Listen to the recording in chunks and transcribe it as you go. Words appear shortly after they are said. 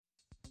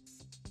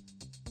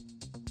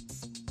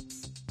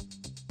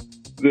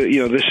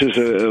This is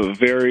a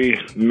very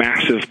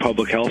massive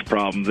public health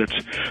problem that's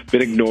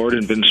been ignored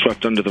and been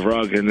swept under the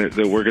rug, and that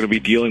we're going to be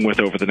dealing with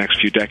over the next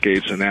few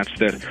decades. And that's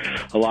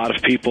that a lot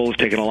of people have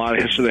taken a lot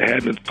of hits to the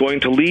head, and it's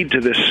going to lead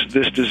to this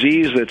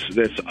disease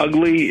that's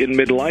ugly in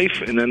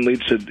midlife, and then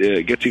leads to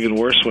it gets even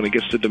worse when it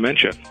gets to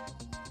dementia.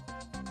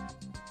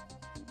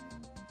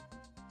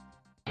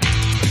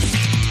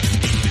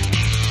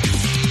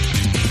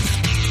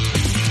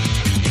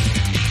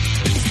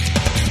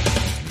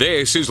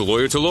 This is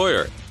Lawyer to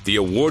Lawyer, the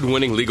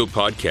award-winning legal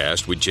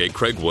podcast with J.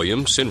 Craig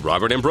Williams and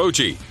Robert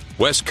Ambrogi.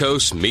 West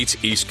Coast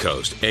meets East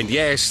Coast, and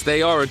yes,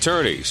 they are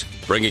attorneys,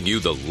 bringing you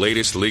the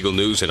latest legal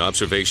news and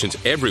observations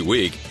every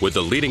week with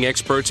the leading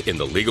experts in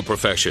the legal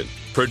profession.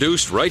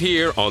 Produced right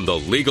here on the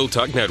Legal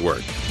Talk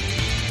Network.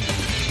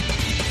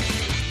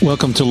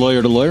 Welcome to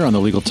Lawyer on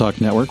the Legal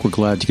Talk Network. We're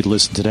glad you could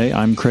listen today.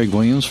 I'm Craig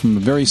Williams from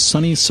very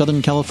sunny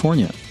Southern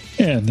California.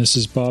 And this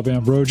is Bob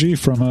Ambrogi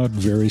from a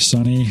very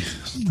sunny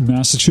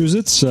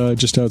Massachusetts,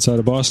 just outside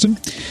of Boston.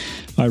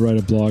 I write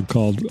a blog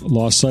called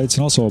Law Sites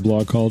and also a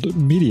blog called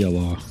Media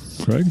Law.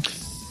 Craig?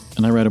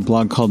 And I write a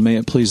blog called May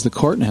It Please the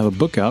Court and have a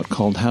book out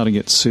called How to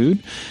Get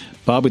Sued.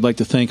 Bob, we'd like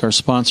to thank our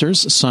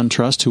sponsors,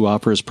 SunTrust, who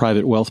offers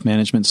private wealth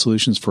management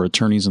solutions for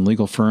attorneys and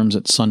legal firms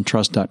at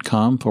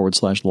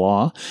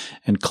suntrust.com/law,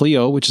 and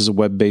Clio, which is a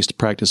web-based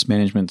practice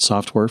management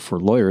software for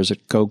lawyers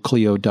at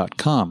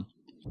goclio.com.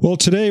 Well,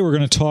 today we're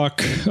going to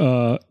talk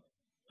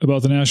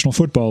about the National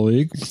Football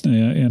League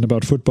and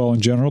about football in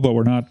general, but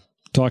we're not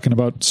talking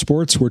about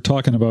sports. We're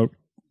talking about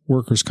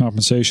workers'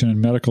 compensation and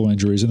medical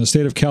injuries. In the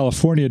state of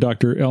California,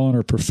 Dr.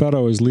 Eleanor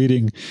Perfetto is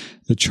leading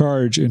the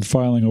charge in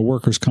filing a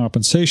workers'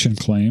 compensation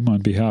claim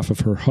on behalf of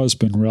her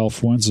husband,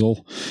 Ralph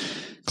Wenzel,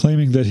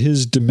 claiming that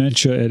his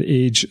dementia at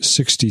age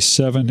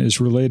 67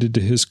 is related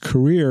to his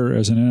career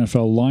as an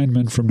NFL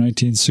lineman from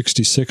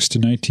 1966 to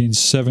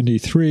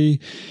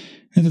 1973,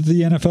 and that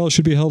the NFL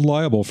should be held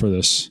liable for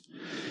this.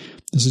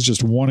 This is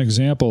just one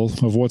example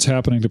of what's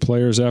happening to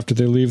players after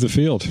they leave the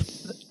field.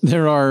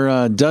 There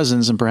are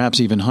dozens and perhaps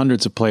even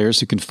hundreds of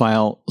players who can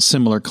file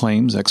similar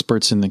claims.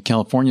 Experts in the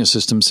California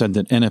system said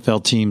that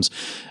NFL teams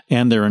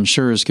and their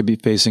insurers could be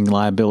facing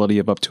liability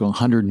of up to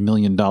 $100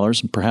 million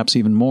and perhaps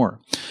even more.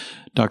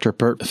 Dr.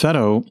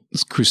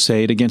 Perfetto's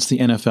crusade against the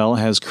NFL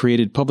has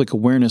created public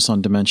awareness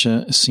on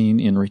dementia seen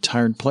in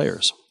retired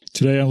players.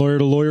 Today on Lawyer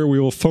to Lawyer,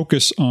 we will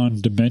focus on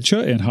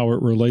dementia and how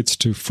it relates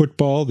to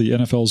football, the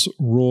NFL's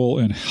role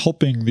in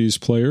helping these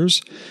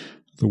players,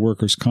 the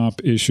workers'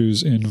 comp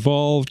issues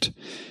involved,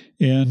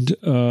 and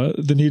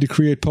the need to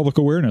create public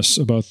awareness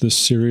about this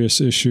serious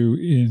issue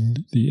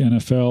in the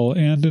NFL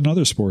and in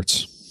other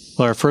sports.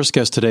 Well, our first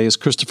guest today is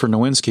Christopher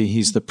Nowinski.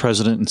 He's the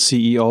president and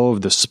CEO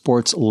of the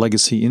Sports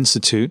Legacy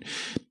Institute.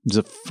 He's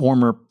a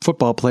former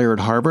football player at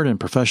Harvard and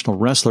professional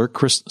wrestler.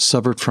 Chris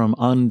suffered from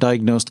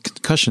undiagnosed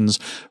concussions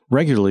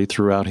regularly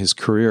throughout his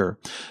career.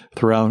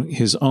 Throughout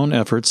his own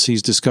efforts,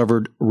 he's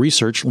discovered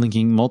research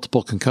linking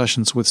multiple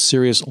concussions with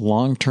serious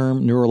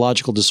long-term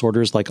neurological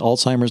disorders like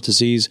Alzheimer's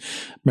disease,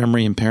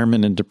 memory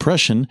impairment, and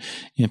depression,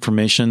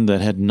 information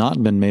that had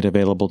not been made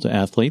available to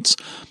athletes.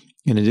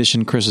 In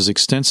addition, Chris's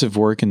extensive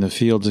work in the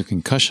fields of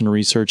concussion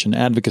research and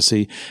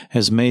advocacy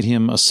has made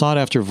him a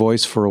sought-after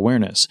voice for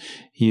awareness.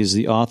 He is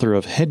the author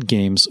of Head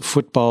Games,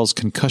 Football's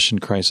Concussion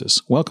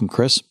Crisis. Welcome,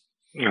 Chris.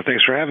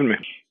 Thanks for having me.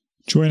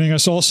 Joining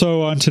us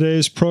also on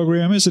today's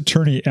program is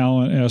attorney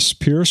Alan S.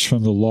 Pierce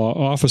from the law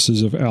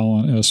offices of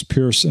Alan S.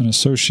 Pierce and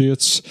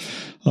Associates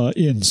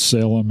in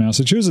Salem,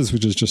 Massachusetts,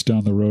 which is just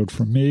down the road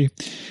from me.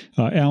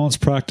 Alan's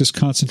practice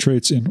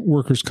concentrates in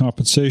workers'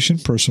 compensation,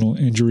 personal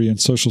injury,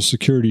 and Social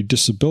Security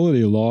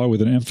disability law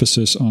with an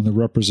emphasis on the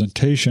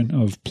representation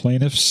of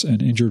plaintiffs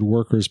and injured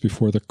workers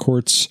before the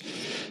courts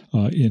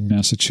in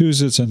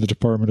Massachusetts and the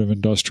Department of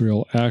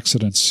Industrial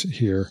Accidents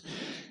here.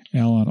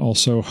 Alan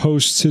also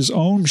hosts his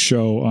own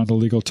show on the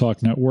Legal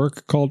Talk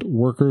Network called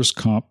Workers'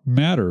 Comp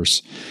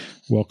Matters.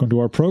 Welcome to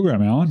our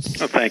program, Alan.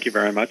 Well, thank you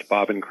very much,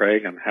 Bob and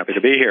Craig. I'm happy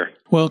to be here.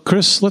 Well,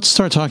 Chris, let's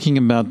start talking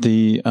about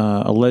the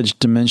alleged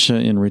dementia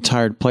in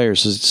retired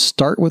players. Does it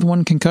start with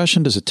one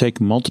concussion? Does it take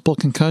multiple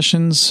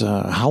concussions?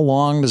 How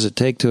long does it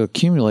take to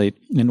accumulate?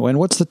 And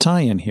what's the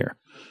tie-in here?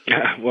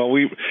 Well,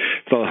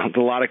 a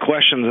lot of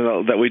questions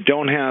that we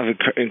don't have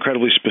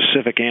incredibly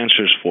specific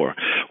answers for.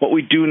 What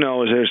we do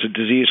know is there's a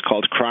disease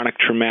called chronic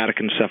traumatic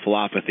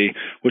encephalopathy,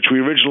 which we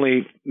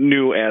originally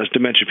knew as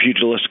dementia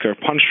pugilistica or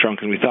punch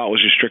drunk, and we thought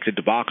was restricted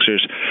to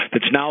boxers,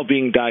 that's now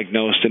being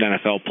diagnosed in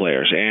NFL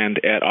players.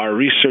 And at our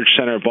research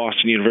center at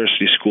Boston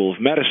University School of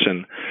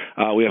Medicine,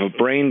 we have a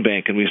brain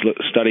bank, and we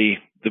study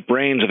the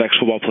brains of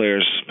ex-football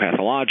players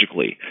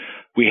pathologically.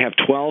 We have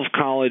 12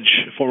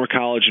 former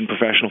college and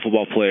professional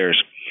football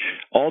players.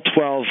 All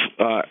 12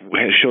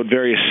 showed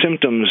various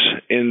symptoms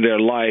in their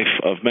life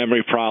of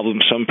memory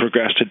problems. Some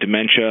progressed to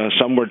dementia.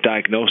 Some were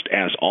diagnosed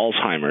as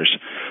Alzheimer's.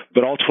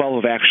 But all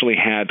 12 have actually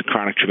had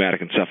chronic traumatic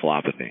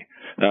encephalopathy.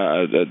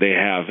 they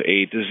have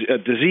a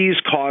disease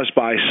caused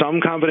by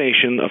some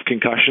combination of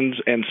concussions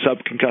and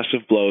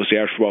subconcussive blows. The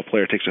average football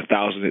player takes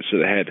 1,000 hits to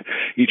the head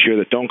each year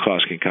that don't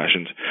cause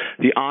concussions.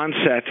 The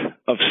onset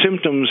of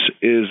symptoms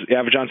is the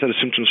average onset of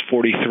symptoms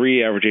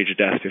 43, average age of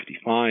death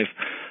 55.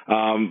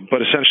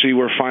 But essentially,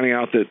 we're finding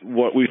out that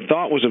what we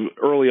thought was an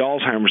early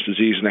Alzheimer's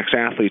disease in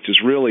ex-athletes is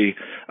really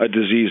a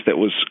disease that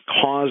was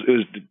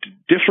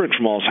different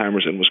from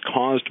Alzheimer's and was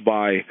caused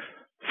by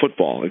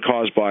football and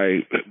caused by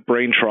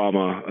brain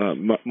trauma,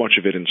 much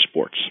of it in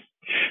sports.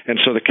 And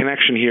so the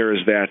connection here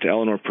is that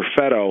Eleanor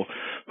Perfetto,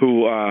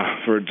 who,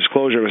 for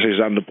disclosure, is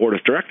on the board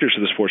of directors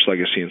of the Sports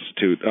Legacy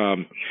Institute,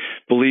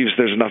 believes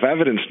there's enough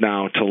evidence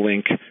now to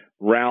link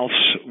Ralph's,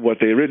 what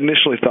they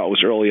initially thought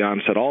was early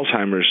onset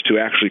Alzheimer's, to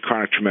actually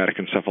chronic traumatic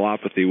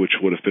encephalopathy, which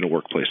would have been a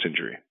workplace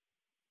injury.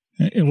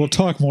 And we'll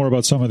talk more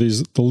about some of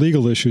the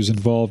legal issues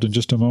involved in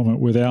just a moment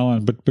with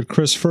Alan. But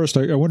Chris, first,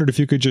 I wondered if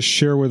you could just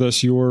share with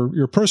us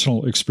your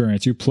personal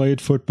experience. You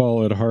played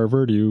football at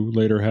Harvard. You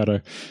later had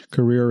a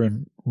career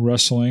in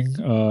wrestling.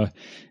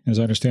 As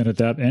I understand it,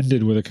 that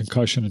ended with a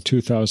concussion in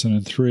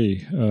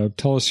 2003.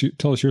 Tell us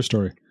your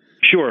story.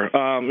 Sure.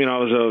 I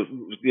was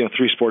a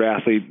three-sport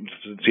athlete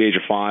since the age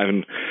of 5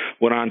 and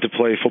went on to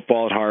play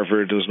football at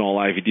Harvard. Was an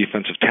all-Ivy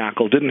defensive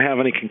tackle. Didn't have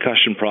any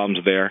concussion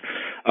problems there.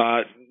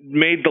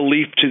 Made the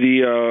leap to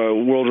the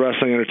World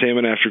Wrestling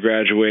Entertainment after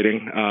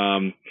graduating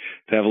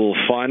to have a little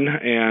fun,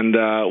 and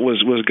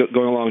was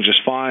going along just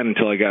fine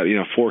until I got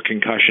 4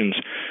 concussions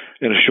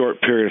in a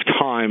short period of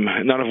time,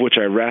 none of which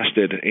I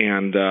rested,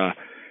 and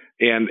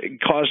it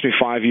caused me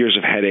 5 years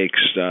of headaches,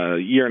 a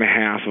year and a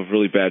half of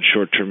really bad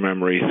short-term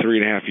memory,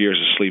 3.5 years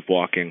of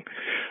sleepwalking.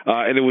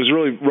 And it was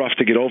really rough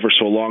to get over.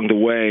 So along the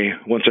way,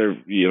 once I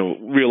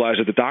realized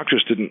that the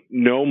doctors didn't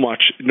know much,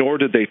 nor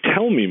did they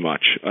tell me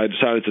much, I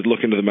decided to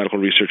look into the medical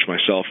research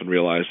myself and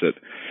realized that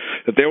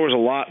there was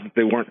a lot that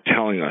they weren't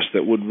telling us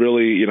that would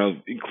really,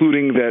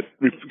 including that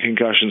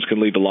concussions can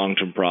lead to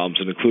long-term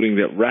problems, and including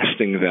that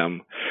resting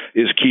them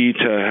is key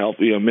to help,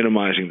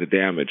 minimizing the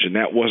damage. And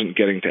that wasn't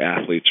getting to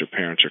athletes or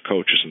parents or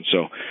coaches. And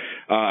so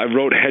I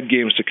wrote Head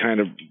Games to kind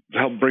of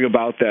help bring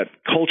about that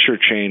culture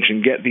change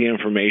and get the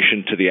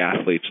information to the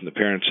athletes and the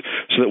parents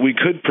so that we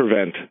could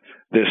prevent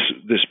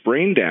this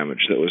brain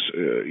damage that was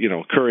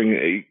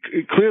occurring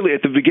clearly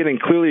at the beginning,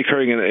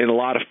 occurring in a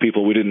lot of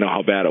people. We didn't know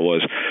how bad it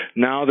was.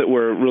 Now that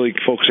we're really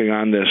focusing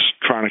on this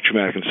chronic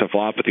traumatic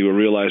encephalopathy, we're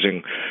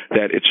realizing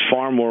that it's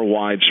far more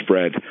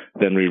widespread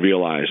than we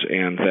realize,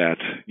 and that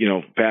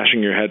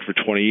bashing your head for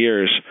 20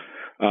 years,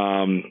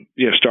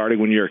 starting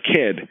when you're a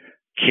kid,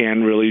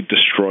 can really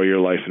destroy your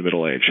life in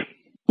middle age.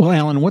 Well,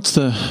 Alan, what's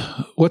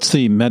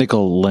the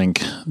medical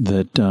link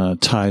that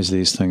ties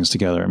these things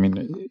together? I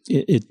mean,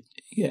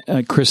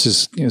 Chris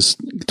has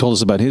told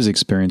us about his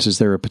experience. Is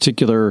there a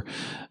particular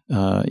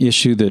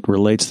issue that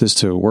relates this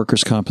to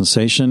workers'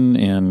 compensation,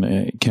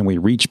 and can we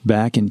reach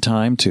back in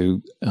time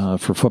to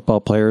for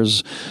football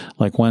players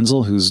like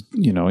Wenzel, who's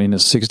in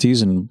his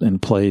 60s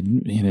and played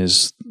in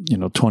his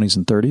 20s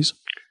and 30s?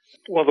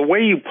 Well, the way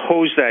you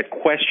pose that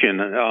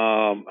question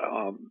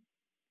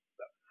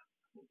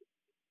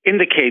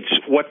indicates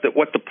what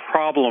the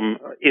problem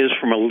is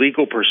from a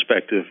legal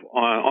perspective.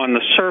 On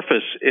the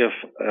surface, if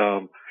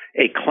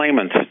a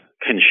claimant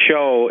can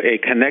show a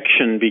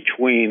connection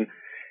between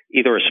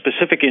either a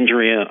specific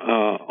injury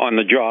on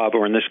the job,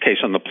 or in this case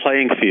on the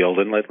playing field,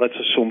 and let's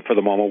assume for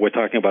the moment we're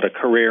talking about a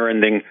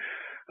career-ending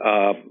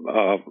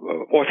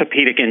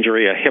orthopedic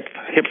injury, a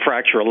hip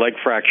fracture, a leg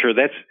fracture,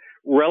 that's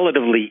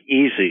relatively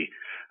easy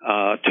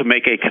to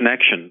make a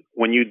connection.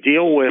 When you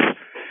deal with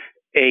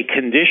a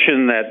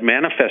condition that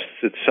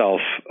manifests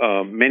itself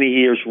many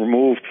years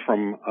removed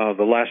from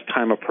the last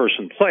time a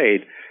person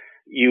played,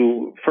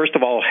 you first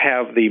of all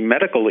have the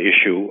medical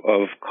issue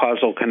of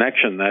causal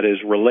connection, that is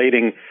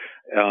relating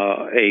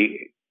a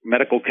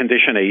medical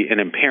condition, an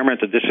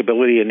impairment, a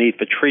disability, a need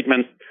for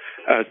treatment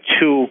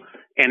to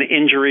an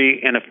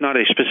injury, and if not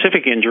a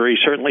specific injury,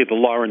 certainly the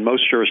law in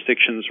most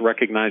jurisdictions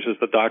recognizes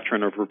the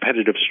doctrine of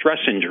repetitive stress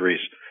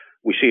injuries.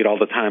 We see it all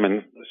the time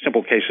in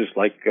simple cases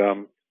like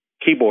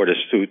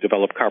keyboardists who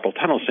develop carpal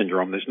tunnel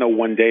syndrome. There's no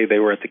one day they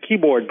were at the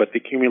keyboard, but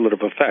the cumulative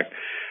effect.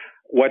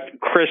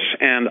 What Chris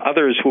and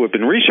others who have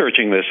been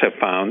researching this have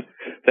found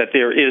that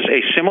there is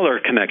a similar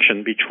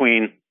connection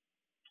between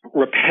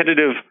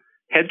repetitive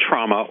head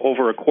trauma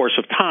over a course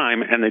of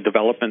time and the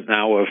development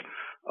now of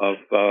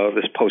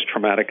this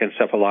post-traumatic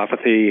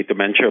encephalopathy,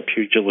 dementia,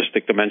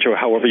 pugilistic dementia,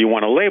 however you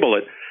want to label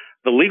it.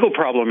 The legal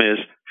problem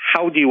is,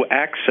 how do you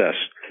access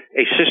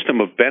a system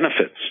of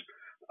benefits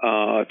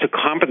to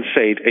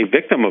compensate a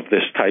victim of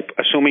this type,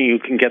 assuming you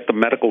can get the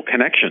medical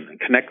connection and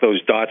connect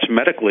those dots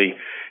medically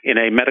in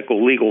a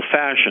medical legal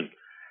fashion?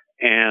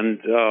 And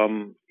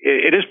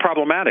it is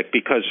problematic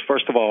because,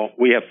 first of all,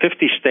 we have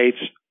 50 states.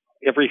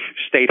 Every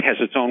state has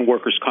its own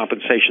workers'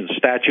 compensation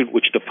statute,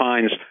 which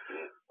defines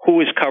who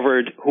is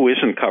covered, who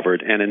isn't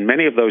covered. And in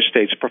many of those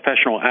states,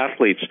 professional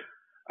athletes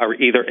are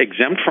either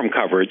exempt from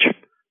coverage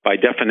by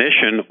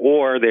definition,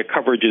 or their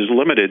coverage is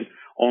limited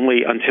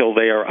only until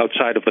they are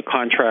outside of the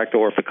contract,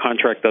 or if the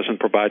contract doesn't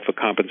provide for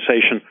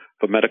compensation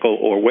for medical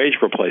or wage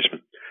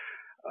replacement.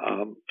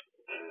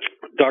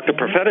 Dr.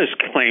 Perfetta's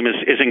claim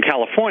is in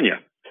California,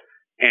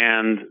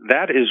 and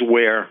that is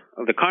where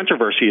the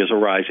controversy is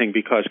arising,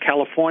 because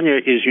California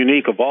is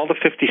unique. Of all the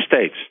 50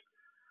 states,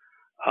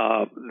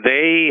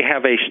 they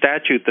have a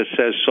statute that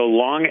says so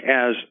long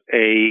as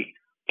a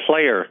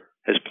player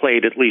has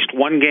played at least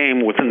one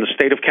game within the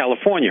state of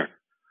California,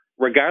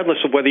 regardless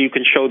of whether you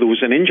can show there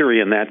was an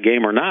injury in that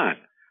game or not,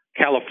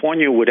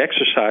 California would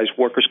exercise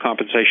workers'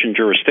 compensation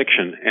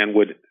jurisdiction and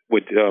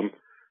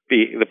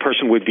the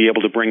person would be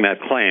able to bring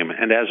that claim.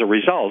 And as a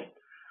result,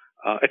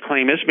 a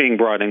claim is being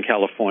brought in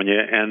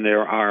California, and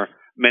there are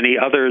many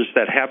others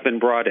that have been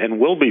brought and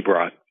will be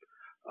brought,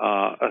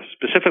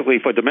 specifically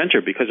for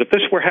dementia. Because if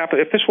this were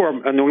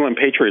a New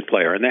England Patriot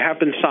player, and there have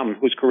been some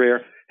whose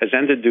career has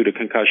ended due to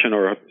concussion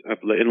or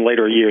in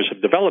later years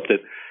have developed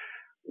it,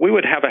 we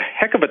would have a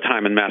heck of a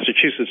time in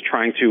Massachusetts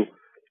trying to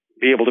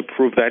be able to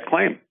prove that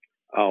claim.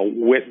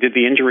 Did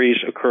the injuries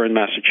occur in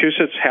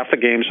Massachusetts? Half the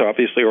games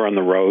obviously are on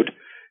the road,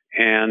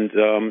 and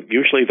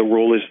usually the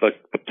rule is that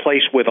the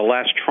place where the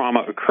last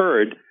trauma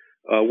occurred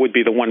would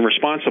be the one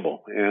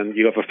responsible, and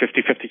you have a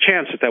 50-50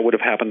 chance that would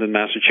have happened in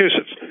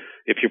Massachusetts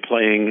if you're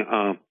playing,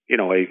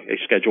 a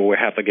schedule where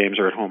half the games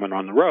are at home and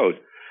on the road.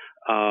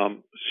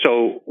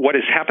 So what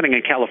is happening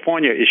in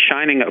California is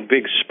shining a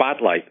big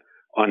spotlight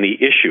on the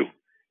issue,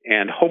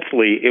 and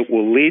hopefully it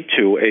will lead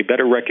to a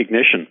better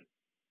recognition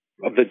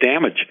of the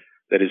damage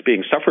that is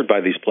being suffered by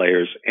these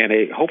players,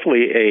 and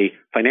hopefully a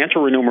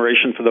financial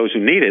remuneration for those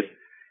who need it,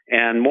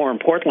 and more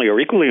importantly, or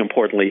equally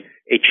importantly,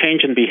 a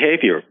change in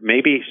behavior,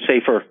 maybe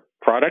safer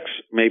products,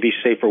 maybe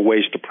safer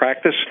ways to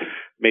practice,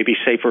 maybe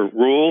safer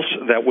rules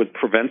that would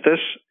prevent this,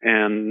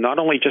 and not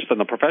only just on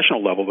the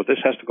professional level, but this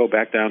has to go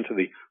back down to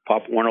the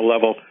Pop Warner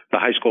level, the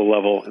high school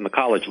level, and the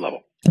college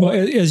level. Well,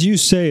 as you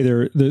say,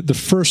 the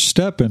first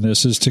step in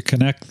this is to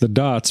connect the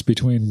dots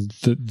between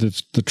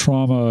the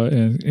trauma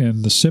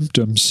and the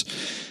symptoms.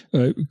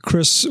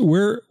 Chris,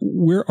 where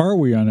are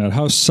we on that?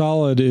 How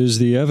solid is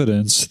the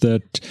evidence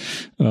that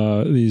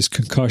these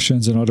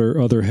concussions and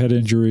other head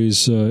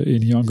injuries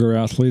in younger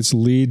athletes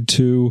lead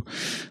to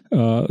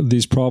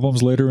these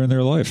problems later in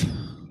their life?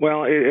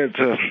 Well, it's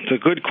a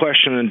good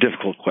question and a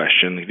difficult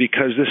question,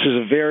 because this is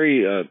a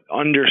very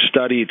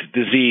understudied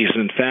disease.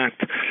 In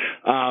fact,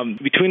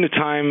 between the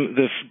time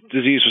the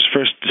disease was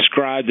first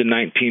described in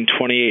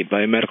 1928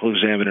 by a medical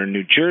examiner in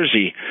New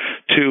Jersey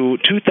to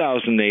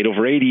 2008,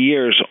 over 80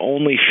 years,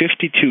 only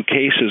 52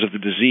 cases of the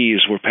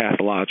disease were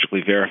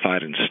pathologically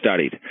verified and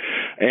studied.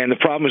 And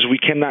the problem is we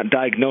cannot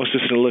diagnose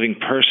this in a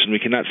living person. We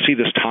cannot see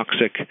this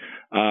toxic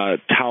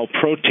tau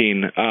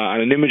protein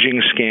on an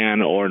imaging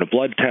scan or in a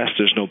blood test.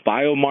 There's no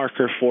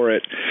biomarker for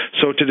it.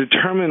 So to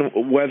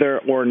determine whether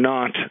or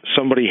not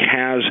somebody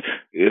has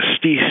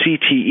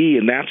CTE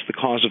and that's the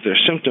cause of their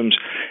symptoms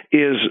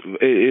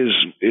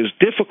is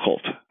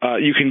difficult.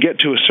 You can get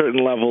to a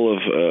certain level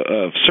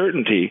of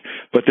certainty,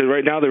 but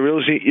right now there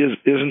really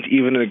isn't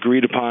even an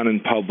agreed upon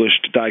and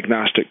published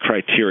diagnostic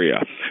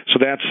criteria. So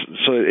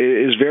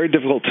it is very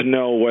difficult to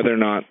know whether or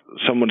not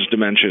someone's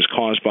dementia is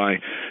caused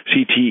by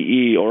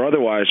CTE or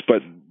otherwise,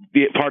 but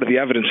part of the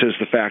evidence is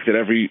the fact that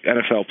every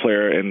NFL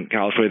player in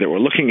California that we're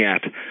looking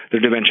at, their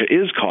dementia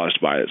is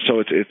caused by it.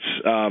 So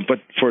but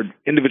for an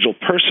individual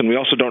person, we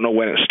also don't know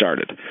when it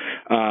started.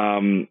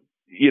 The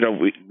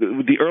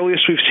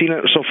earliest we've seen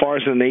it so far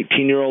is in an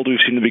 18-year-old.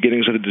 We've seen the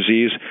beginnings of the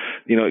disease.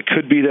 It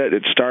could be that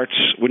it starts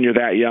when you're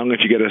that young,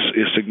 if you get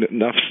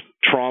enough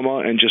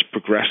trauma, and just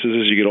progresses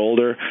as you get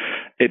older.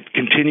 It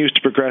continues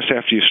to progress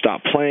after you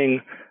stop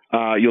playing.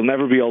 You'll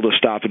never be able to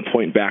stop and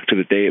point back to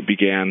the day it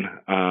began.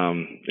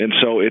 And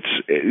so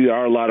there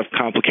are a lot of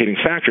complicating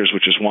factors,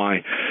 which is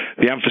why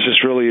the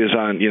emphasis really is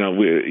on,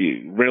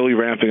 really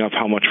ramping up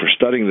how much we're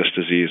studying this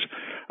disease,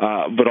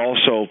 but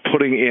also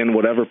putting in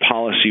whatever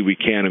policy we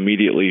can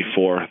immediately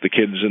for the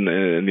kids and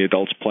the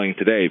adults playing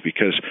today,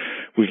 because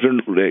if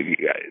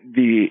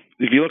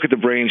you look at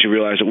the brains, you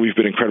realize that we've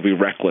been incredibly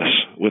reckless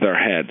with our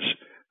heads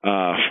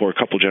for a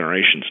couple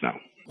generations now.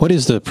 What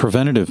is the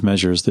preventative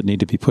measures that need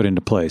to be put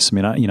into place? I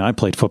mean, I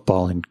played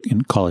football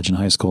in college and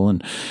high school,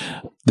 and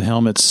the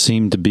helmets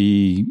seem to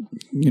be,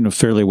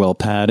 fairly well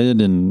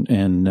padded and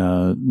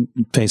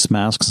face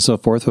masks and so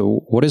forth.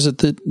 What is it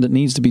that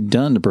needs to be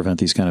done to prevent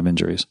these kind of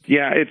injuries?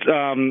 Yeah, it's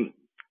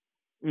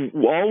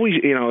always,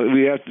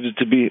 we have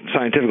to be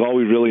scientific. All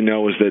we really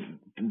know is that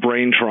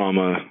brain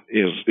trauma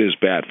is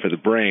bad for the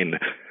brain.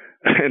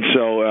 And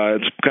so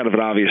it's kind of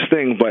an obvious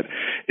thing, but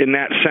in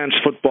that sense,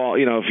 football,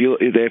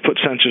 they put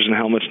sensors in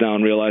helmets now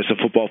and realize that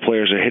football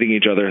players are hitting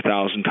each other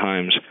 1,000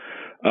 times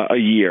a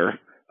year.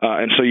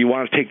 And so you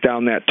want to take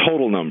down that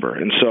total number.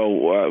 And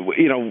so,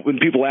 when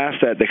people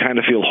ask that, they kind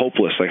of feel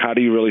hopeless. Like, how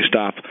do you really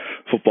stop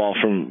football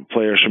from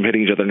players from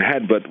hitting each other in the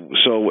head? But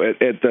so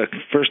at the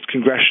first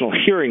congressional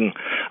hearing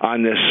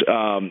on this,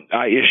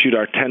 I issued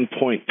our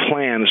 10-point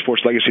plan, the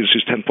Sports Legacy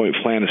Institute's 10-point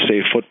plan to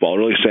save football,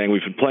 really saying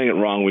we've been playing it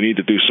wrong. We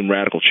need to do some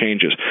radical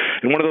changes.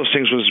 And one of those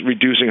things was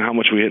reducing how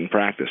much we hit in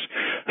practice.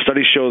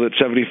 Studies show that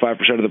 75%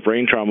 of the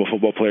brain trauma a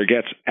football player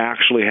gets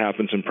actually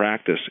happens in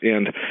practice.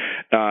 And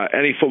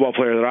any football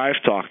player that I've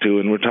talked to,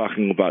 and we're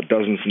talking about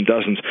dozens and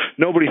dozens,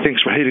 nobody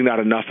thinks we're hitting that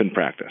enough in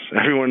practice.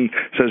 Everyone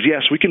says,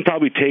 yes, we can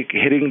probably take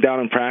hitting down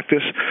in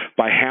practice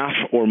by half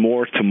or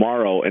more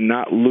tomorrow and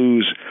not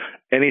lose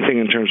anything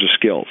in terms of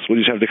skills. We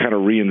just have to kind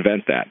of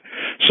reinvent that.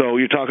 So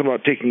you're talking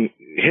about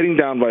hitting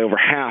down by over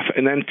half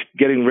and then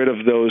getting rid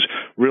of those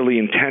really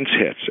intense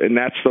hits. And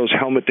that's those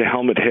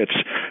helmet-to-helmet hits.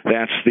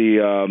 That's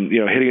the,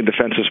 hitting a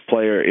defensive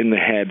player in the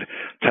head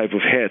type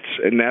of hits.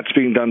 And that's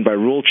being done by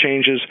rule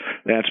changes.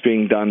 That's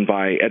being done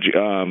by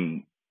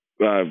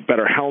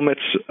better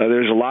helmets.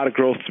 There's a lot of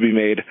growth to be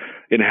made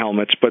in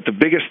helmets, but the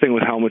biggest thing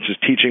with helmets is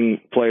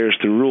teaching players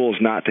through rules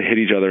not to hit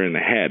each other in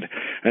the head.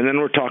 And then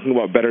we're talking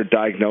about better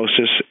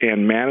diagnosis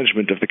and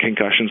management of the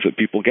concussions that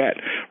people get.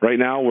 Right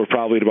now, we're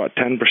probably at about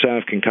 10%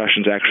 of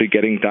concussions actually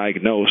getting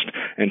diagnosed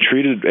and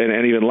treated,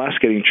 and even less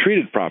getting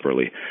treated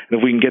properly. And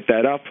if we can get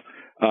that up,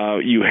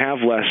 you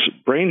have less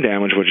brain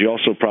damage, but you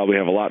also probably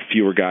have a lot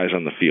fewer guys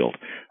on the field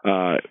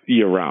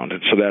year round.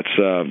 And so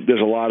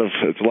there's a lot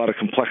of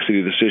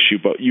complexity to this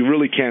issue, but you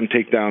really can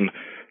take down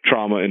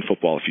trauma in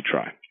football if you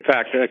try. In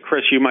fact,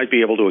 Chris, you might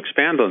be able to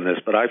expand on this,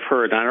 but I've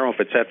heard, I don't know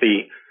if it's at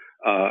the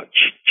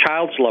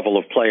child's level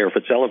of play or if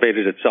it's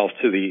elevated itself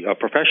to the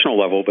professional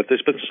level, but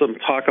there's been some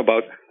talk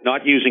about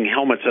not using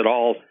helmets at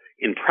all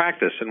in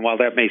practice. And while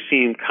that may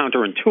seem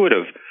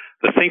counterintuitive,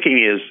 the thinking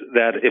is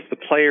that if the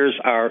players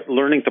are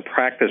learning to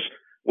practice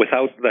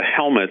without the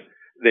helmet,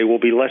 they will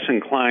be less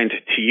inclined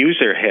to use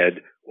their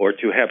head or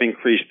to have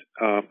increased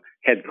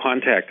head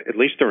contact, at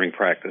least during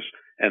practice,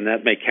 and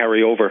that may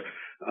carry over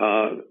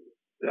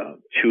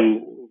to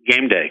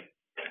game day.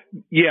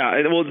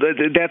 Yeah, well,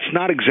 that's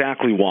not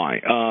exactly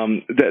why.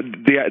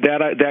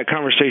 That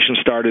conversation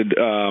started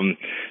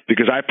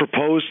because I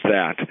proposed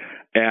that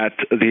at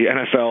the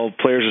NFL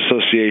Players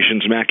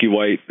Association's Mackey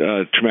White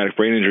Traumatic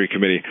Brain Injury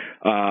Committee.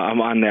 I'm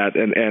on that,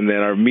 and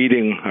at our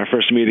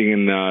first meeting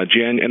in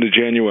end of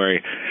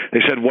January,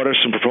 they said, what are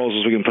some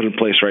proposals we can put in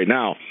place right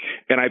now?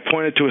 And I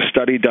pointed to a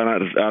study done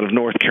out of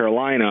North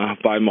Carolina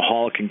by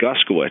Mahalik and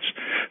Guskowitz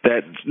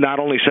that not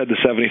only said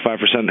the 75%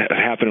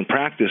 happen in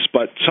practice,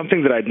 but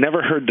something that I'd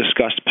never heard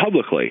discussed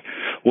publicly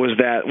was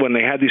that when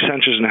they had these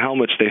sensors in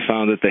helmets, they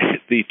found that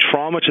the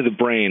trauma to the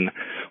brain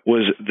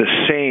was the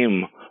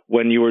same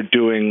when you were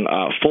doing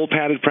full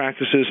padded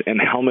practices and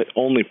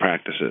helmet-only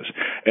practices.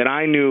 And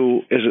I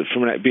knew,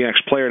 from being an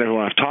ex-player and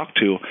everyone I've talked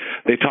to,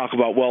 they talk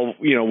about, we'll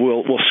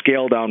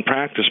scale down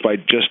practice by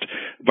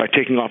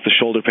taking off the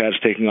shoulder pads,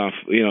 taking off,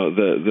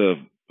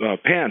 the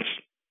pants.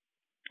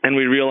 And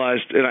we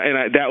realized,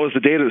 that was the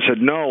data that said,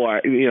 no,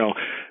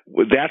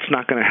 that's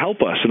not going to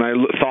help us. And I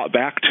thought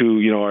back to,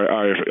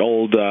 our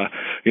old,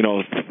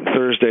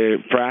 Thursday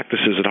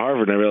practices at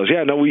Harvard, and I realized,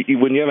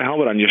 when you have a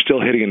helmet on, you're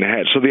still hitting in the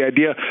head. So the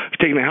idea of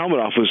taking the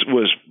helmet off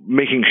was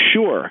making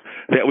sure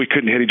that we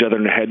couldn't hit each other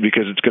in the head,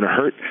 because it's going to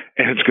hurt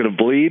and it's going to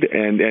bleed,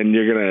 and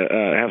you're going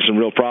to have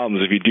some real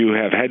problems if you do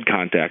have head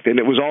contact.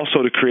 And it was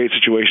also to create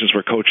situations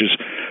where coaches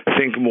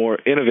think more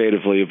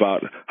innovatively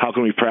about how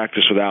can we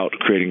practice without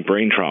creating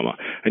brain trauma.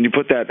 And you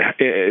put that,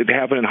 it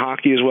happened in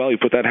hockey as well. You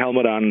put that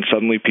helmet on and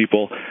suddenly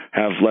people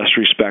have less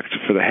respect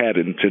for the head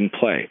and in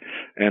play.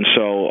 And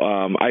so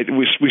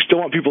we still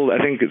want people, I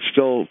think it's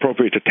still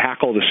appropriate to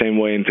tackle the same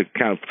way and to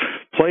kind of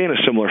play in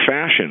a similar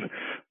fashion.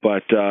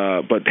 But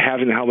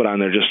having the helmet on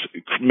there just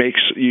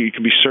makes, you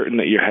can be certain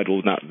that your head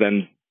will not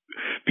then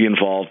be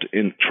involved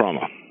in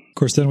trauma. Of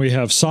course, then we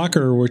have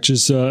soccer, which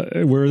is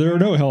where there are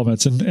no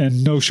helmets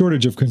and no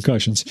shortage of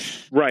concussions.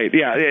 Right.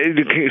 Yeah.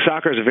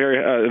 Soccer is a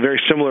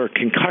very similar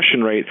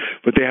concussion rate,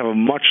 but they have a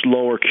much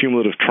lower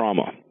cumulative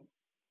trauma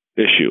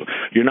issue.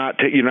 You're not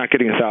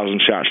getting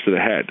 1,000 shots to the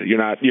head. You're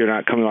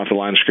not coming off the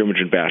line of scrimmage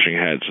and bashing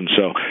heads. And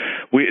so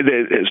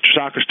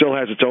soccer still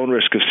has its own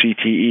risk of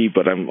CTE,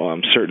 but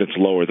I'm certain it's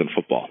lower than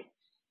football.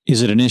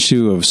 Is it an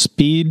issue of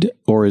speed,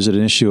 or is it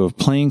an issue of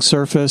playing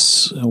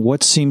surface?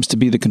 What seems to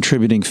be the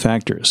contributing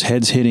factors?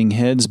 Heads hitting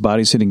heads,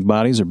 bodies hitting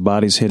bodies, or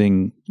bodies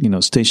hitting,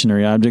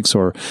 stationary objects,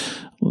 or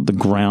the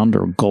ground,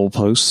 or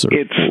goalposts? Or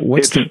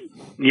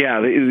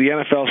Yeah,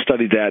 the NFL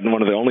studied that, and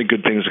one of the only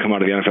good things to come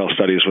out of the NFL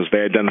studies was they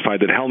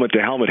identified that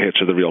helmet-to-helmet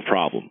hits are the real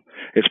problem.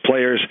 It's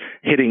players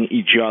hitting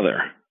each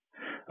other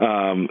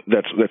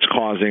that's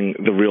causing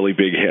the really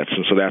big hits,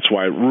 and so that's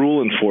why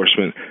rule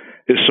enforcement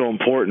is so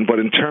important. But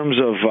in terms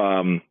of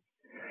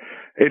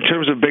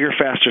bigger,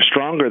 faster,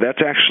 stronger,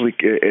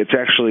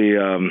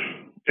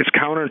 it's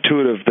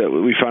counterintuitive that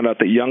we found out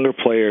that younger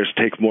players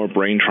take more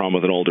brain trauma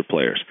than older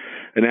players.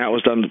 And that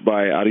was done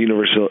by out of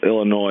University of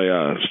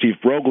Illinois, Steve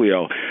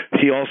Broglio.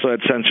 He also had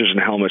sensors in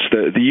helmets.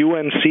 The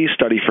UNC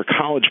study for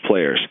college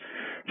players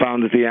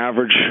found that the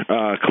average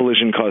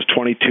collision caused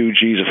 22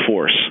 G's of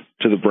force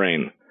to the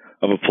brain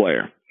of a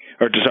player.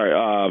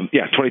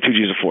 22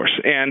 G's of force.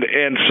 And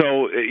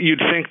so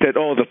you'd think that,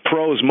 the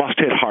pros must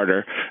hit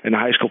harder and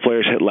the high school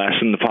players hit less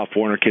and the Pop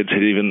Warner kids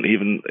hit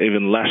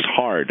even less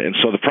hard. And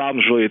so the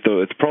problem's really at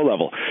the pro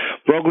level.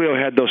 Broglio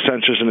had those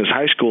sensors in his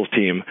high school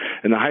team,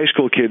 and the high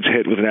school kids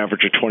hit with an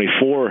average of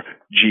 24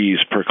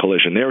 G's per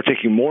collision. They were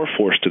taking more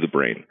force to the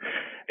brain.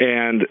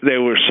 And they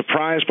were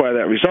surprised by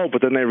that result, but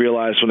then they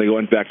realized when they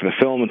went back to the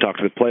film and talked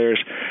to the players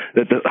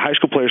that the high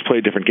school players play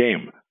a different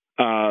game.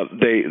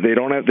 They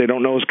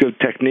don't know as good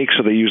techniques,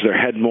 so they use their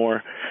head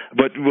more.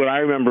 But what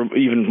I remember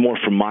even more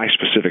from my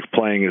specific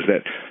playing is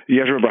that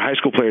you have to remember high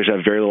school players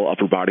have very little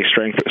upper body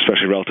strength,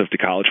 especially relative to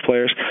college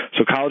players.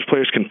 So college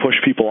players can push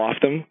people off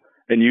them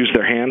and use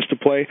their hands to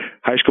play.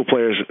 High school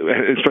players,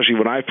 especially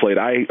when I played,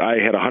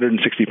 I had a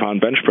 160-pound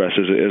bench press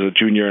as a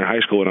junior in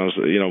high school when I was,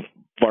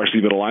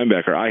 varsity middle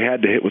linebacker. I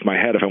had to hit with my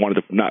head if I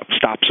wanted to not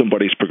stop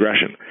somebody's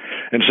progression.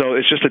 And so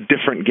it's just a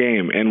different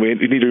game. And we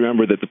need to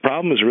remember that the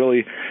problem is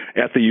really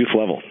at the youth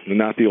level and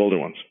not the older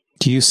ones.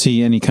 Do you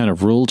see any kind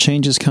of rule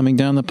changes coming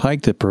down the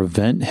pike that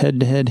prevent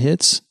head-to-head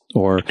hits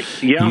or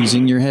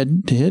using your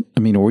head to hit? I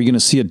mean, are we going to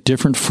see a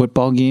different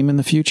football game in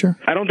the future?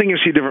 I don't think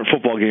you'll see a different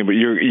football game, but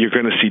you're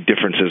going to see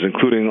differences,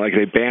 including like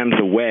they banned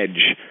the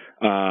wedge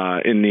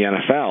in the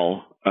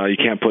NFL. You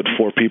can't put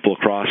four people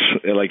across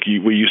like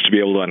we used to be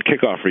able to on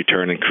kickoff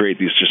return and create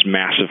these just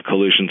massive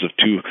collisions of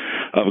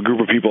a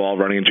group of people all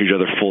running into each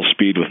other full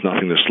speed with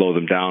nothing to slow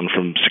them down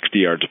from 60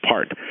 yards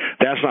apart.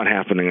 That's not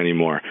happening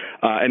anymore.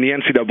 And the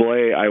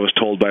NCAA, I was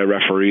told by a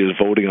referee, is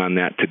voting on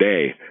that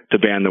today to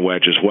ban the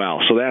wedge as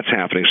well. So that's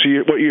happening. So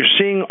what you're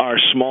seeing are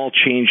small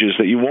changes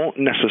that you won't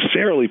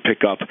necessarily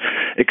pick up,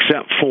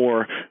 except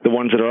for the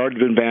ones that have already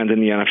been banned in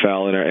the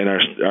NFL and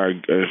are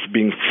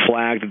being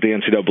flagged at the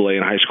NCAA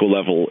and high school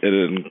level at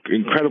an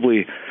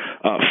incredibly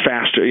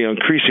faster,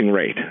 increasing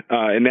rate.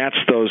 And that's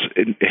those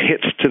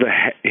hits to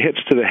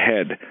the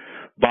head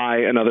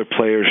by another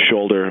player's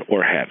shoulder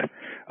or head.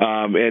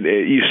 And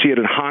you see it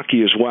in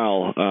hockey as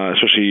well,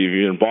 especially if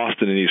you're in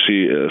Boston and you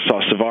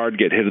saw Savard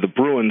get hit at the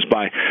Bruins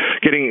by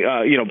getting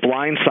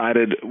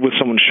blindsided with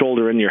someone's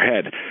shoulder in your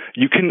head.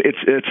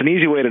 It's an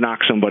easy way to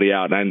knock somebody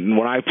out. And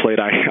when I played,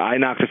 I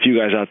knocked a few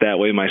guys out that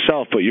way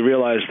myself. But you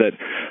realize that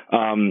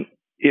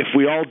if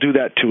we all do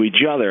that to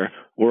each other,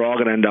 we're all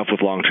going to end up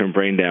with long-term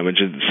brain damage.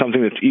 It's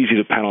something that's easy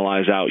to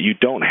penalize out. You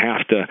don't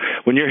have to.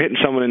 When you're hitting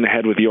someone in the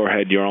head with your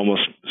head, you're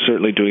almost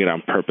certainly doing it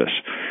on purpose.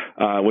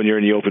 When you're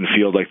in the open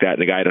field like that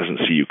and the guy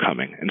doesn't see you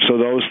coming. And so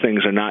those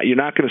things you're not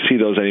going to see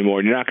those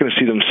anymore. You're not going to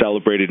see them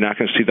celebrated. You're not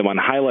going to see them on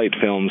highlight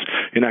films.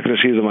 You're not going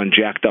to see them on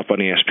Jacked Up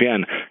on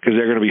ESPN because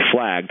they're going to be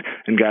flagged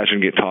and guys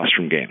are going to get tossed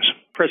from games.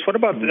 Chris, what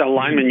about the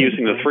lineman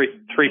using the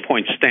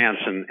three-point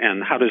stance and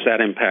how does that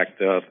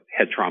impact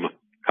head trauma?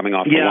 Coming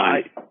off the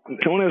line.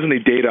 No one has any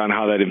data on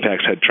how that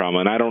impacts head trauma,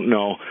 and I don't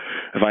know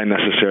if I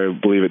necessarily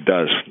believe it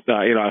does.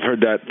 I've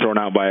heard that thrown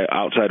out by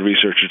outside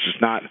researchers.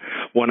 It's not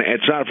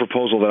a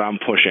proposal that I'm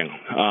pushing.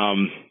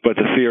 But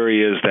the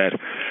theory is that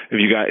if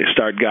you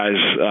start guys,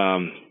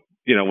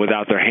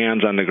 without their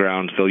hands on the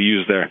ground, they'll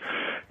use their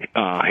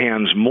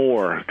hands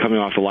more coming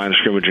off the line of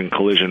scrimmage in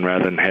collision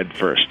rather than head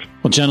first.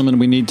 Well, gentlemen,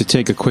 we need to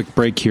take a quick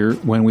break here.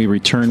 When we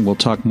return, we'll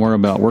talk more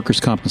about workers'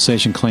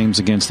 compensation claims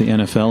against the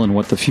NFL and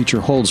what the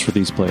future holds for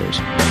these players.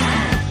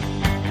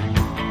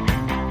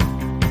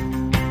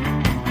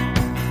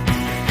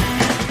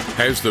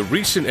 Has the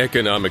recent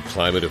economic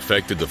climate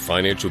affected the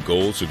financial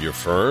goals of your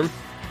firm?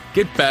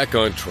 Get back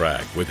on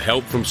track with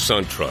help from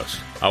SunTrust.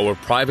 Our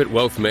private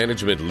wealth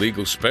management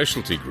legal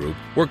specialty group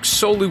works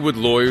solely with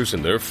lawyers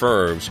and their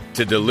firms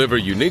to deliver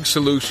unique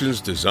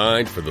solutions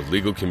designed for the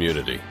legal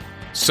community.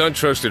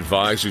 SunTrust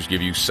advisors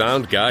give you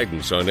sound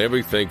guidance on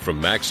everything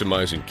from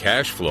maximizing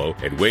cash flow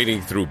and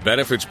wading through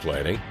benefits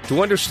planning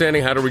to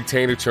understanding how to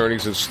retain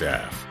attorneys and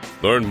staff.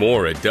 Learn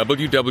more at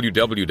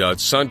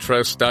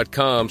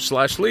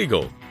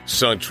www.suntrust.com/legal.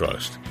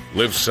 SunTrust.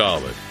 Live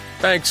solid.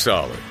 Bank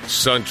solid.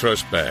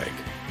 SunTrust Bank.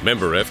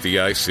 Member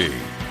FDIC.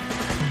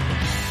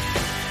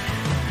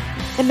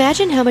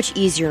 Imagine how much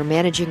easier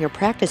managing your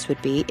practice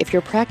would be if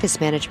your practice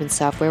management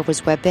software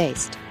was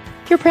web-based.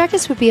 Your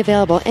practice would be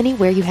available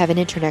anywhere you have an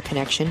internet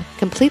connection,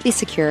 completely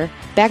secure,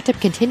 backed up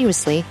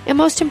continuously, and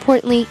most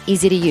importantly,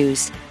 easy to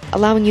use,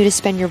 allowing you to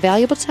spend your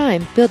valuable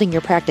time building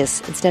your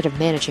practice instead of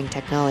managing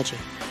technology.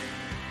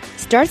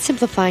 Start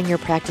simplifying your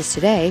practice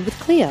today with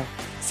Clio.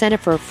 Sign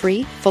up for a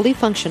free, fully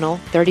functional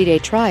 30-day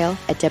trial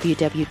at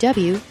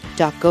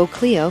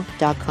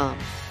www.goclio.com.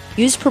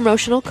 Use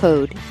promotional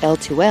code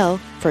L2L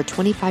for a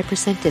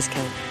 25%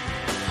 discount.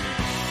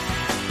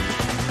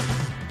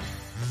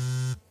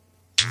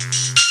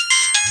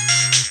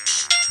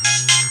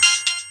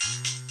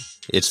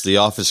 It's the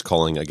office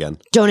calling again.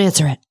 Don't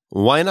answer it.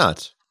 Why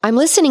not? I'm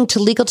listening to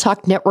Legal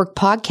Talk Network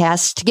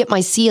podcasts to get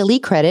my CLE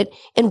credit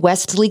in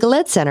West Legal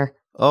Ed Center.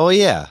 Oh,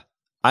 yeah.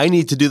 I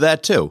need to do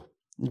that, too.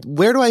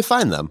 Where do I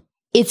find them?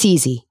 It's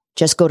easy.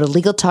 Just go to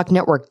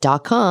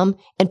LegalTalkNetwork.com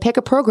and pick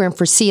a program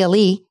for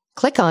CLE,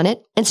 click on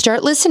it, and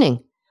start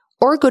listening.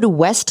 or go to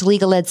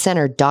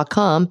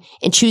westlegaledcenter.com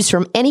and choose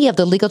from any of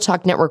the Legal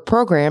Talk Network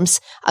programs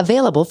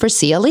available for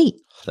CLE.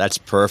 That's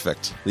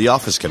perfect. The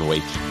office can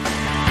wait.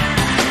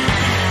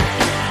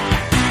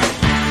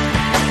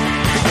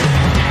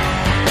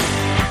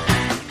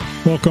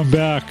 Welcome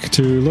back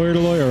to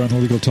Lawyer on the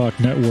Legal Talk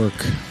Network.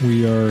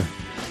 We are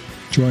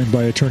joined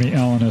by attorney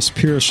Alan S.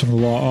 Pierce from the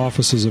law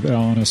offices of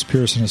Alan S.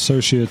 Pierce and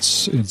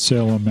Associates in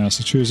Salem,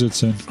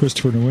 Massachusetts, and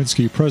Christopher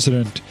Nowinski,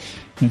 president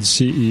and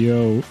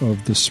CEO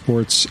of the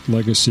Sports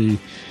Legacy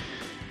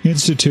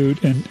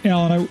Institute. And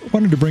Alan, I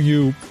wanted to bring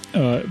you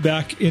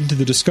back into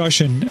the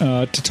discussion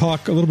to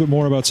talk a little bit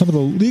more about some of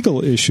the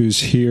legal issues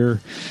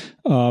here.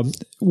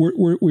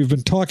 We've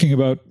been talking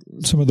about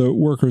some of the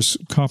workers'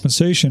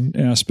 compensation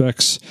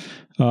aspects.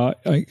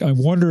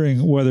 I'm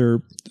wondering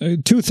whether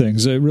two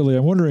things.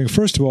 I'm wondering,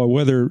 first of all,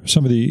 whether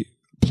some of the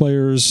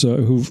players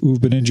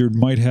who've been injured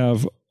might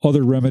have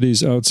other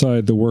remedies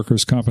outside the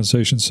workers'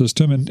 compensation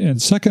system,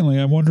 and secondly,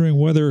 I'm wondering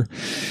whether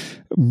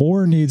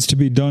more needs to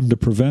be done to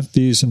prevent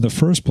these in the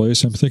first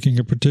place. I'm thinking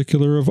in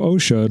particular of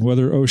OSHA and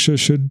whether OSHA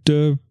should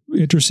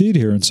intercede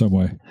here in some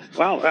way.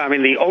 Well, I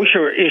mean, the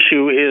OSHA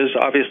issue is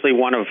obviously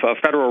one of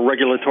federal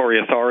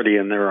regulatory authority,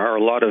 and there are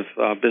a lot of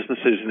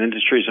businesses and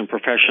industries and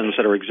professions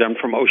that are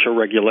exempt from OSHA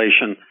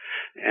regulation.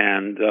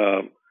 And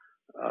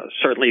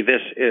certainly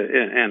this,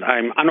 and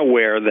I'm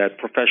unaware that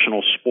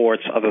professional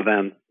sports, other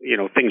than,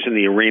 things in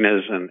the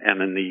arenas and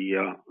in the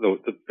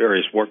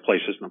various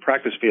workplaces and the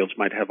practice fields,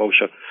 might have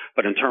OSHA.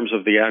 But in terms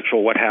of the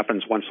actual what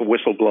happens once the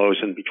whistle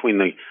blows in between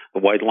the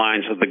white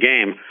lines of the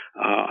game,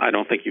 I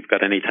don't think you've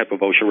got any type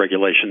of OSHA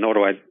regulation, nor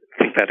do I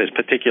think that is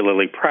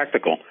particularly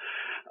practical.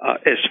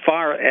 As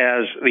far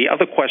as the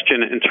other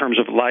question in terms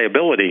of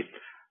liability,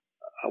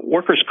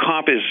 workers'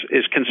 comp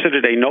is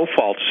considered a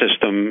no-fault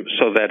system,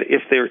 so that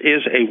if there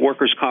is a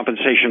workers'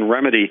 compensation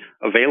remedy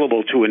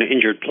available to an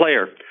injured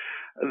player,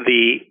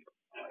 the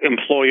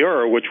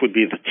employer, which would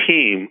be the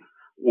team,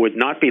 would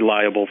not be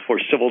liable for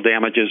civil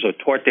damages or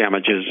tort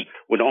damages,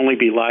 would only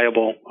be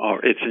liable,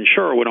 or its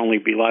insurer would only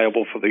be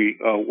liable for the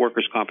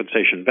workers'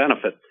 compensation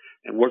benefit.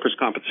 And workers'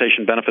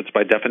 compensation benefits,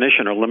 by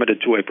definition, are limited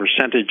to a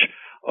percentage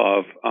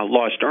of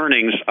lost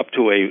earnings up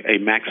to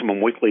a maximum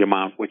weekly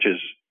amount, which is,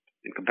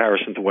 in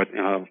comparison to what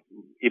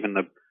even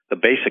the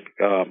basic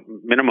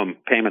minimum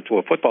payment to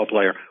a football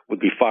player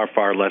would be far,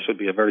 far less, would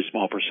be a very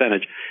small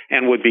percentage,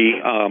 and would be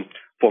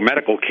for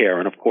medical care.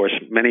 And, of course,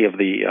 many of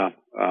the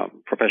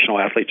professional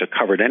athletes are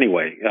covered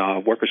anyway.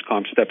 Workers'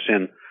 comp steps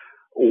in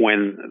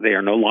when they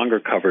are no longer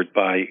covered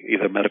by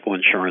either medical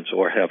insurance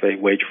or have a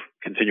wage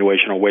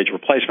continuation or wage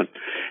replacement.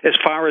 As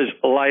far as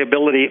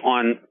liability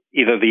on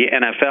either the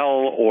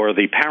NFL or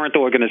the parent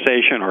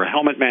organization or a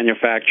helmet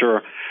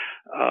manufacturer,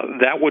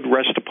 that would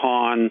rest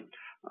upon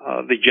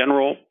the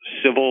general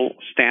civil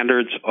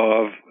standards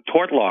of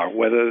tort law,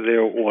 whether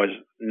there was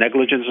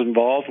negligence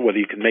involved, whether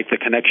you can make the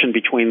connection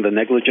between the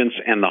negligence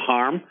and the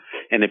harm,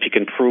 and if you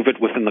can prove it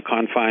within the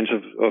confines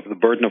of the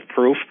burden of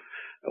proof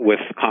with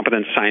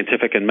competent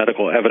scientific and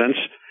medical evidence,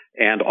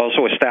 and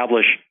also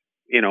establish,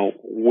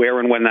 where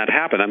and when that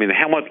happened. I mean, the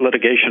helmet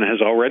litigation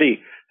has already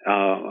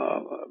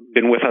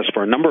been with us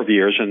for a number of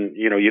years, and,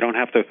 you don't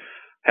have to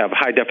have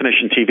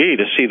high-definition TV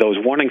to see those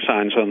warning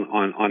signs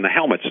on the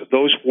helmets.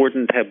 Those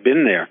wouldn't have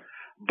been there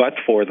but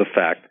for the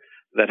fact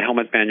that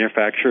helmet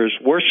manufacturers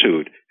were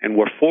sued and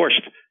were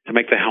forced to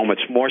make the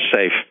helmets more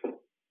safe.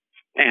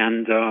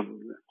 And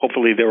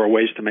hopefully there are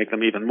ways to make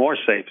them even more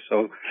safe.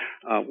 So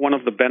one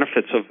of the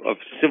benefits of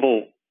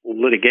civil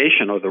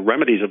litigation, or the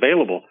remedies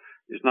available,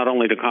 is not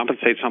only to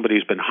compensate somebody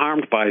who's been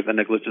harmed by the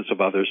negligence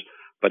of others,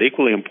 but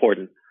equally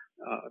important,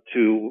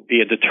 to be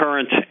a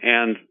deterrent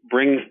and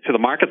bring to the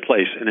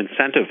marketplace an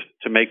incentive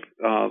to make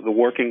the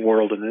working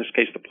world, in this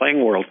case the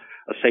playing world,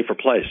 a safer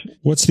place.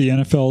 What's the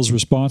NFL's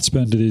response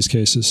been to these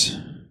cases?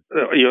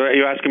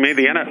 You're asking me?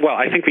 Well,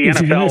 I think the if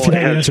NFL you have an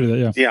answer to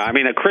that, yeah. I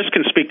mean, Chris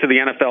can speak to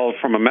the NFL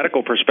from a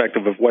medical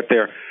perspective of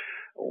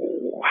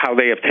how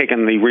they have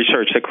taken the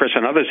research that Chris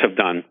and others have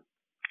done.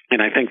 And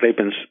I think they've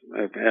been,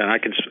 and I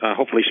can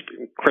hopefully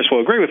Chris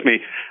will agree with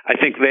me, I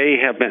think they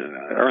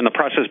are in the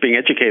process of being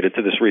educated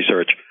to this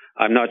research.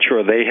 I'm not sure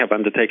they have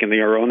undertaken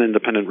their own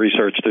independent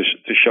research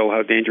to show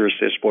how dangerous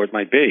this sport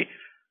might be.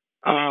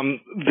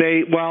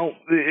 The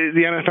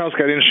NFL's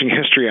got interesting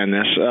history on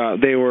this.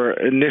 They were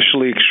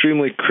initially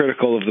extremely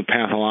critical of the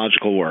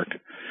pathological work,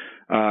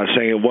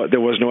 saying there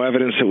was no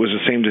evidence it was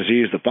the same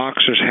disease that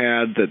boxers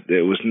had, that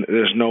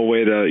there's no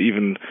way to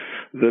even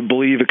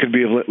believe it could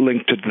be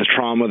linked to the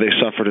trauma they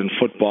suffered in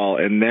football,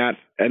 and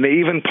they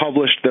even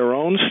published their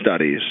own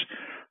studies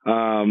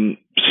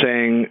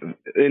saying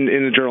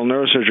in the journal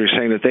Neurosurgery,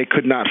 saying that they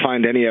could not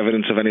find any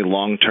evidence of any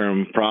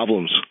long-term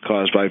problems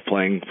caused by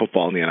playing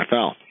football in the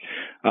NFL.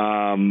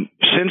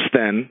 Since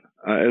then,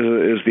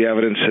 as the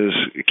evidence has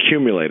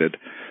accumulated,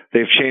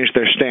 they've changed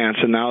their stance,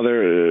 and now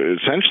they're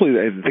essentially,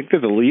 I think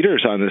they're the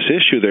leaders on this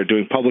issue. They're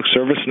doing public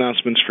service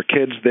announcements for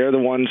kids. They're the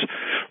ones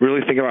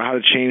really thinking about how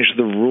to change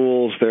the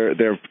rules.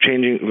 They're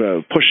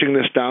pushing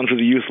this down through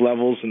the youth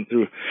levels and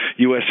through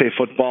USA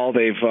Football.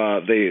 They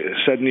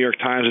said in the New York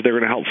Times that they're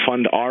going to help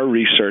fund our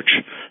research.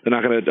 They're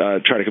not going to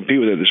try to compete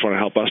with it. They just want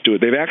to help us do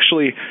it. They've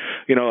actually,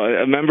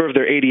 a member of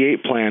their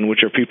 88 plan,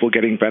 which are people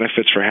getting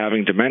benefits for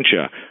having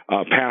dementia,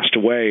 passed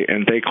away,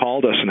 and they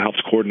called us and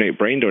helped coordinate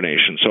brain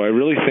donation. So I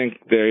really think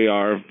they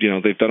are,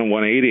 they've done a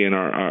 180 and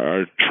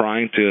are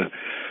trying to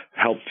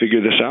help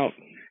figure this out.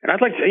 And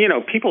I'd like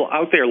to, people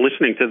out there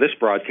listening to this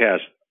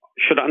broadcast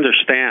should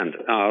understand.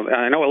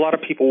 I know a lot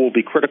of people will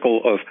be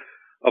critical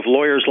of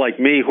lawyers like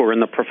me who are in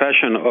the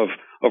profession of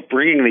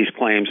bringing these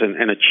claims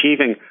and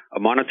achieving a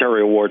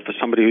monetary award for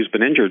somebody who's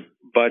been injured.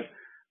 But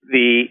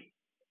the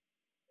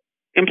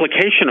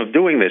implication of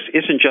doing this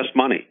isn't just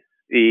money.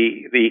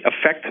 The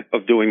effect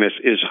of doing this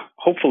is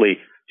hopefully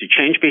to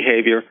change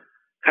behavior,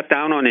 cut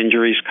down on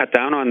injuries, cut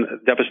down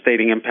on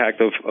devastating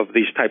impact of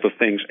these type of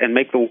things, and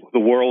make the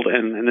world,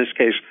 and in this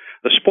case,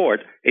 the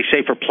sport, a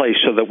safer place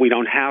so that we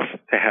don't have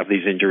to have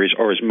these injuries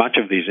or as much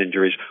of these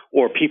injuries,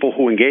 or people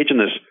who engage in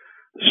this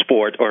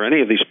sport or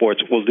any of these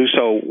sports will do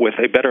so with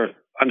a better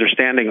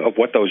understanding of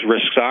what those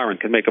risks are and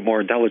can make a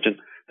more intelligent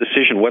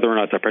decision whether or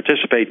not to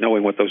participate,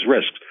 knowing what those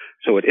risks.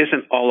 So it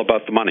isn't all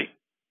about the money.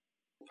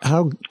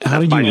 How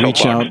did you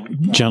reach out,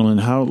 gentlemen?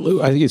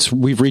 I think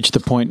we've reached the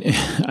point.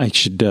 I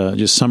should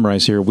just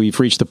summarize here. We've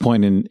reached the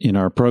point in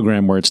our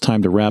program where it's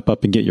time to wrap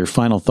up and get your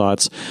final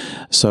thoughts.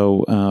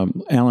 So,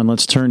 Alan,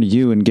 let's turn to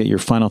you and get your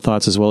final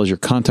thoughts as well as your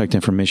contact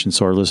information,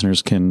 so our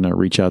listeners can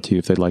reach out to you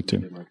if they'd like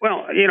to.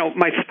 Well,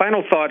 my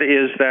final thought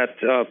is that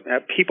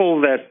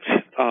people that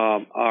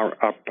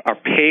are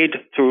paid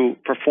to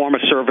perform a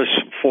service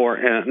for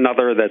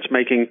another that's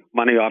making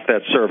money off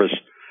that service,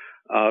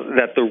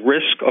 that the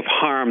risk of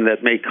harm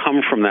that may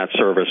come from that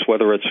service,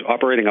 whether it's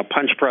operating a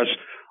punch press,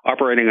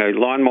 operating a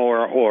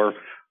lawnmower, or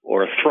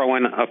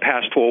throwing a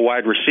pass to a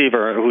wide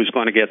receiver who's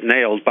going to get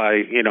nailed by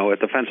a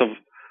defensive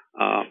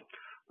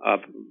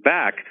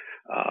back,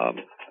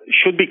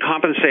 should be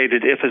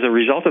compensated if, as a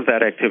result of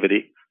that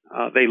activity,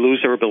 they lose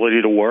their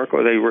ability to work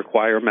or they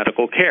require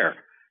medical care.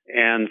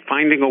 And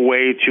finding a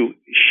way to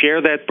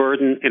share that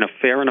burden in a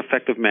fair and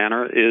effective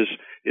manner is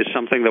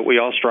something that we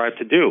all strive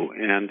to do.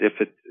 And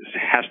if it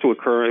has to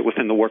occur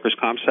within the workers'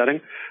 comp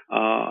setting,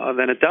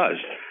 then it does.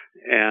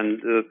 And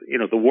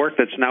the work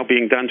that's now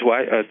being done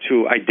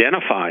to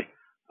identify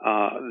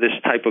this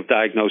type of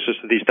diagnosis,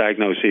 these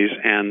diagnoses,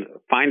 and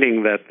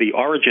finding that the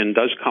origin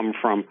does come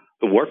from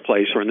the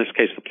workplace, or in this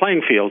case, the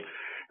playing field,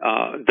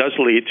 does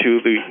lead to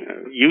the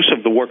use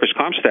of the workers'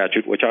 comp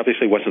statute, which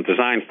obviously wasn't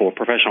designed for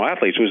professional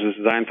athletes. It was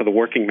designed for the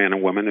working man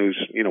and woman who's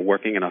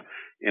working in a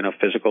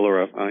physical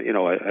or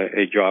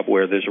a job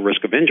where there's a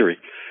risk of injury.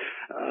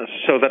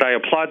 So that I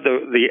applaud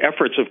the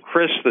efforts of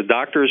Chris, the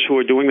doctors who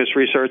are doing this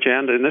research,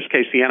 and in this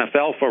case the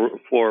NFL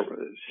for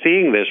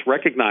seeing this,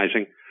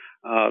 recognizing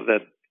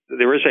that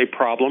there is a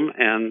problem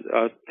and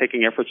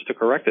taking efforts to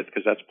correct it,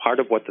 because that's part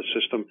of what the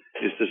system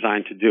is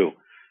designed to do.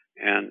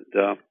 And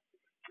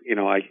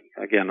I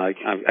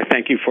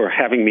thank you for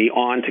having me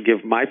on to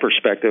give my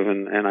perspective,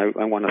 and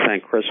I want to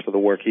thank Chris for the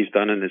work he's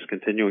done and is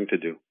continuing to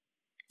do.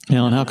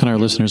 Alan, how can our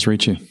listeners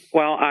reach you?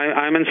 Well,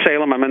 I'm in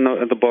Salem. I'm in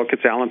the book.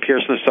 It's Alan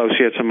Pierce and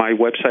Associates, and my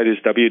website is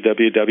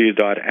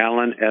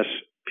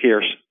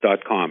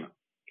www.alanspierce.com.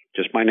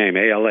 Just my name,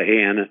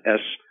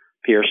 ALANS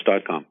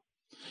Pierce.com.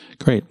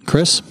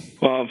 Chris?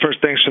 Well,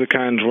 first, thanks for the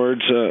kind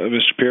words,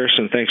 Mr. Pierce,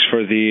 and thanks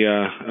for the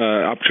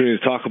opportunity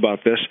to talk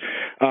about this.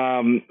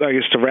 I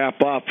guess to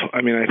wrap up,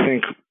 I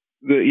think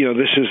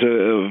this is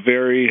a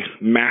very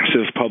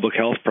massive public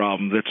health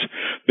problem that's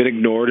been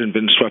ignored and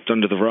been swept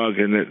under the rug,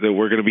 and that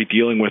we're going to be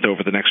dealing with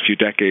over the next few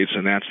decades.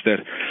 And that's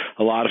that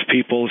a lot of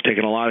people have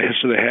taken a lot of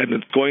hits to the head,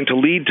 and it's going to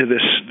lead to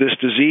this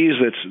disease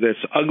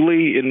that's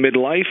ugly in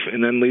midlife,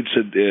 and then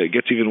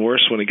gets even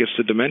worse when it gets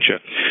to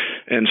dementia.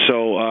 And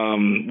so,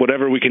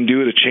 whatever we can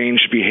do to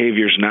change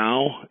behaviors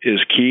now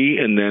is key,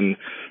 and then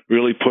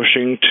really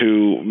pushing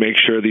to make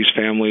sure these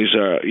families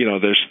are,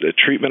 there's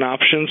treatment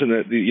options, and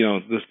that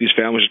these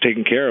families are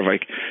taken care of.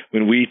 Like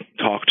when we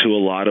talk to a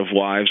lot of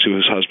wives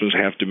whose husbands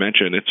have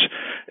dementia, and it's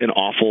an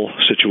awful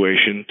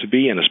situation to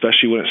be in,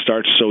 especially when it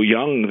starts so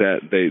young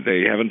that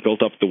they haven't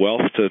built up the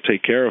wealth to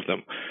take care of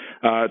them.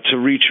 To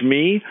reach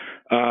me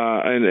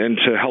and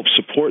to help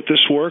support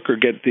this work or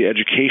get the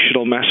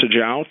educational message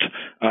out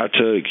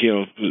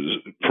to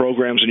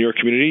programs in your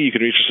community, you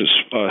can reach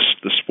us at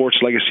the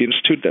Sports Legacy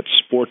Institute. That's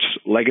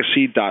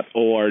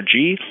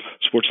sportslegacy.org,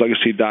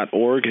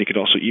 sportslegacy.org, and you can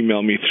also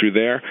email me through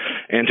there.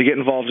 And to get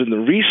involved in the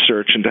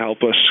research and to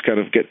help us kind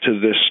of get to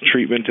this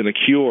treatment and a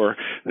cure,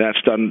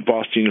 that's done at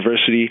Boston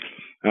University,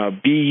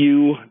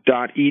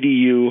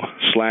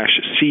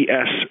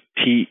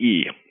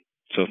 bu.edu/CSTE.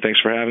 So thanks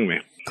for having me.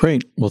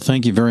 Great. Well,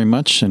 thank you very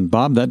much. And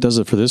Bob, that does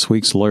it for this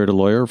week's Lawyer to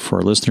Lawyer. For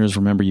our listeners,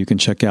 remember you can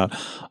check out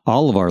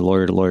all of our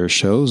Lawyer to Lawyer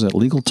shows at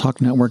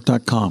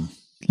LegalTalkNetwork.com.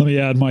 Let me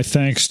add my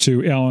thanks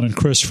to Alan and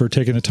Chris for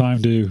taking the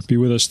time to be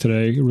with us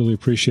today. Really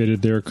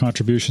appreciated their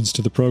contributions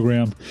to the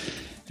program.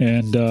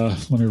 And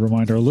let me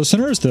remind our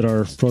listeners that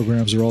our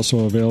programs are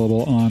also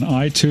available on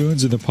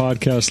iTunes in the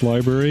podcast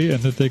library,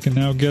 and that they can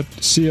now get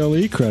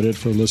CLE credit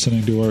for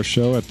listening to our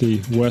show at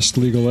the West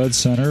Legal Ed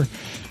Center.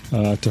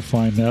 To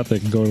find that, they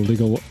can go to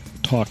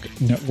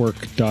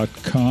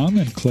LegalTalkNetwork.com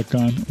and click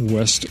on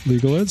West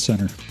Legal Ed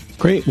Center.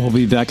 Great. We'll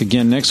be back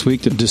again next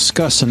week to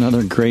discuss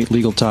another great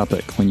legal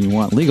topic. When you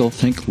want legal,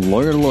 think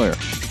lawyer to lawyer.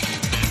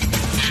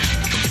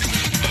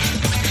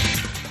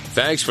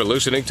 Thanks for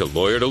listening to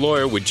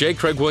Lawyer with J.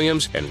 Craig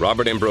Williams and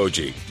Robert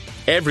Ambrogi.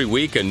 Every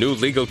week, a new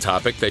legal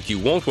topic that you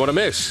won't want to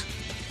miss.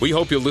 We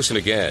hope you'll listen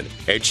again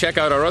and check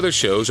out our other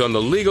shows on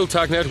the Legal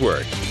Talk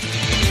Network.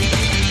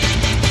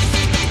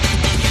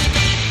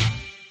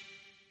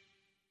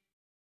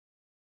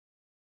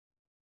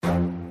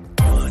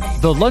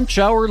 The Lunch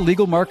Hour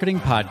Legal Marketing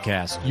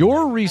Podcast,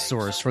 your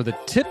resource for the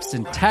tips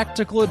and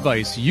tactical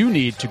advice you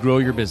need to grow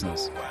your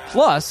business.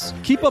 Plus,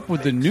 keep up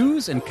with the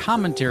news and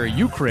commentary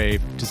you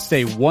crave to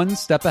stay one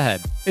step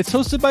ahead. It's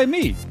hosted by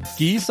me,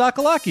 Guy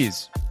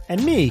Sakalakis.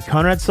 And me,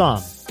 Conrad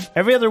Som.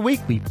 Every other week,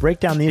 we break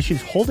down the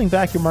issues holding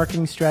back your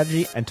marketing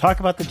strategy and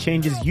talk about the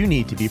changes you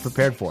need to be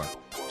prepared for.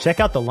 Check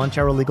out the Lunch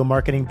Hour Legal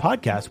Marketing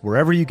Podcast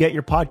wherever you get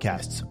your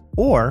podcasts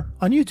or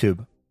on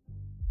YouTube.